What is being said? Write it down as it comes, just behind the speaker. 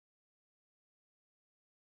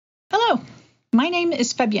My name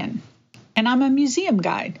is Fabienne, and I'm a museum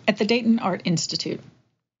guide at the Dayton Art Institute.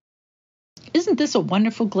 Isn't this a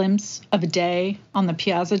wonderful glimpse of a day on the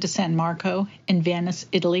Piazza di San Marco in Venice,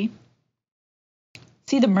 Italy?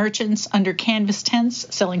 See the merchants under canvas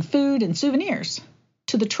tents selling food and souvenirs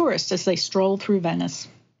to the tourists as they stroll through Venice.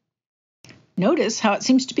 Notice how it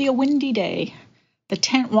seems to be a windy day. The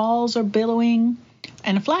tent walls are billowing,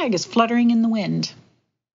 and a flag is fluttering in the wind.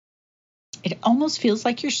 It almost feels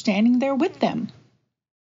like you're standing there with them.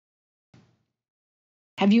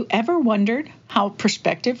 Have you ever wondered how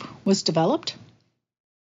perspective was developed?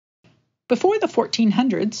 Before the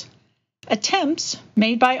 1400s, attempts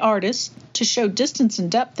made by artists to show distance and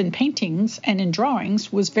depth in paintings and in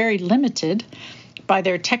drawings was very limited by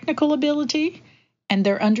their technical ability and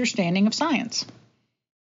their understanding of science.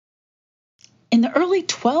 In the early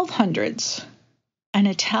 1200s, an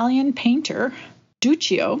Italian painter,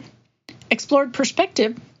 Duccio, explored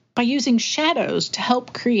perspective by using shadows to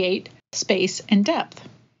help create space and depth.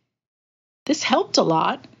 This helped a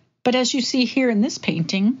lot, but as you see here in this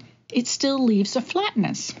painting, it still leaves a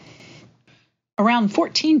flatness. Around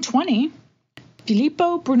 1420,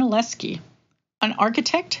 Filippo Brunelleschi, an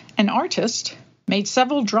architect and artist, made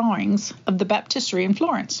several drawings of the baptistery in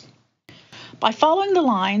Florence. By following the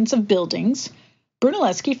lines of buildings,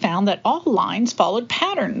 Brunelleschi found that all lines followed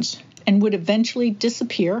patterns and would eventually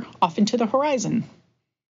disappear off into the horizon.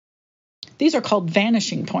 These are called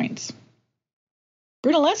vanishing points.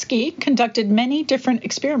 Brunelleschi conducted many different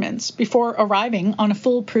experiments before arriving on a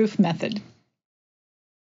foolproof method.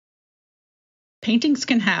 Paintings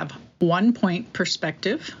can have one-point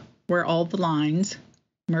perspective, where all the lines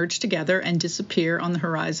merge together and disappear on the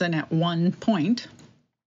horizon at one point.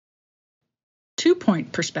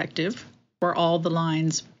 Two-point perspective, where all the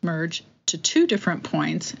lines merge to two different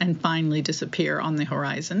points and finally disappear on the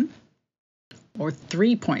horizon. Or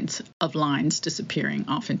 3 points of lines disappearing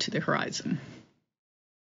off into the horizon.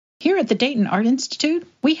 Here at the Dayton Art Institute,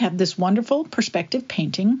 we have this wonderful perspective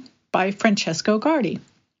painting by Francesco Guardi,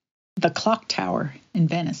 The Clock Tower in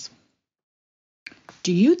Venice.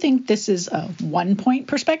 Do you think this is a 1-point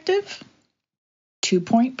perspective,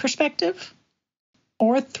 2-point perspective,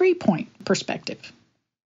 or a 3-point perspective?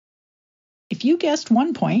 If you guessed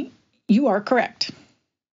 1 point, you are correct.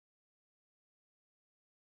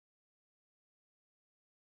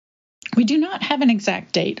 We do not have an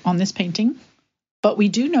exact date on this painting, but we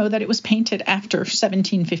do know that it was painted after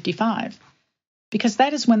 1755, because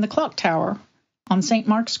that is when the clock tower on St.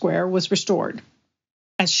 Mark's Square was restored,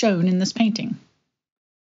 as shown in this painting.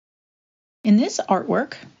 In this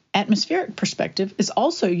artwork, atmospheric perspective is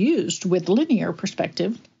also used with linear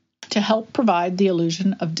perspective to help provide the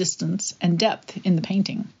illusion of distance and depth in the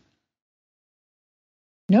painting.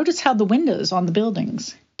 Notice how the windows on the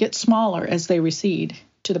buildings get smaller as they recede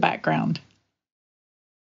to the background.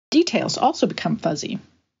 Details also become fuzzy.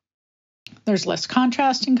 There's less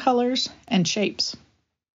contrast in colors and shapes.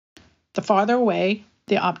 The farther away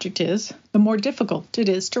the object is, the more difficult it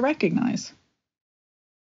is to recognize.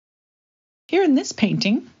 Here in this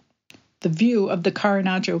painting, the view of the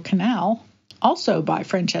Carinaggio Canal, also by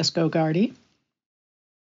Francesco Guardi,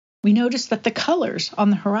 we notice that the colors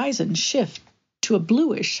on the horizon shift to a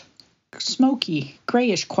bluish, smoky,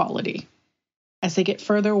 grayish quality as they get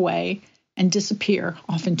further away and disappear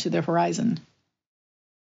off into the horizon.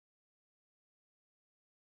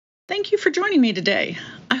 Thank you for joining me today.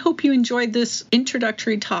 I hope you enjoyed this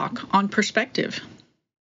introductory talk on perspective.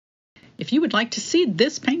 If you would like to see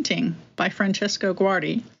this painting by Francesco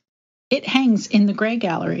Guardi, it hangs in the Gray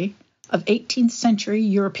Gallery of 18th Century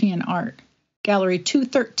European Art, Gallery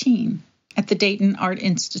 213 at the Dayton Art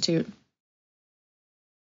Institute.